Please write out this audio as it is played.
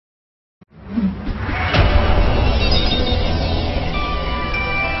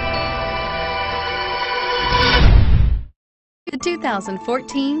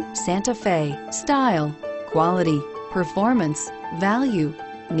2014 Santa Fe. Style, quality, performance, value.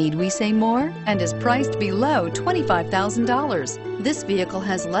 Need we say more? And is priced below $25,000. This vehicle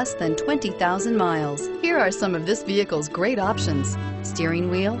has less than 20,000 miles. Here are some of this vehicle's great options: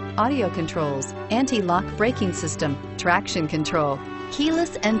 steering wheel audio controls, anti-lock braking system, traction control,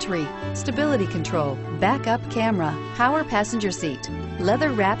 keyless entry, stability control, backup camera, power passenger seat,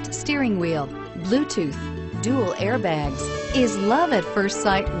 leather-wrapped steering wheel, Bluetooth, dual airbags. Is love at first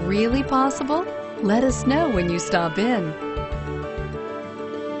sight really possible? Let us know when you stop in.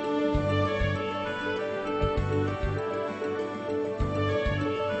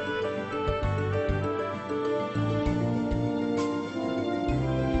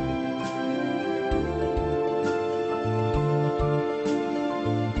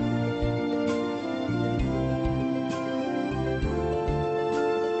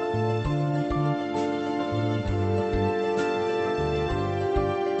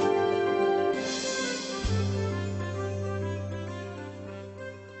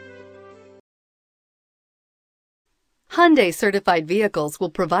 Hyundai certified vehicles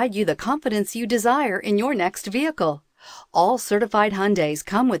will provide you the confidence you desire in your next vehicle. All certified Hyundais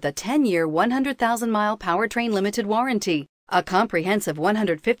come with a 10-year, 100,000-mile powertrain limited warranty, a comprehensive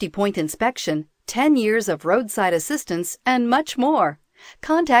 150-point inspection, 10 years of roadside assistance, and much more.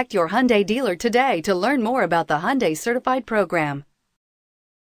 Contact your Hyundai dealer today to learn more about the Hyundai certified program.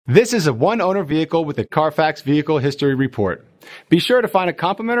 This is a one-owner vehicle with a Carfax Vehicle History Report. Be sure to find a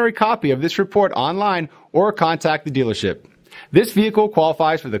complimentary copy of this report online or contact the dealership. This vehicle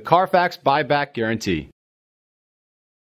qualifies for the Carfax Buyback Guarantee.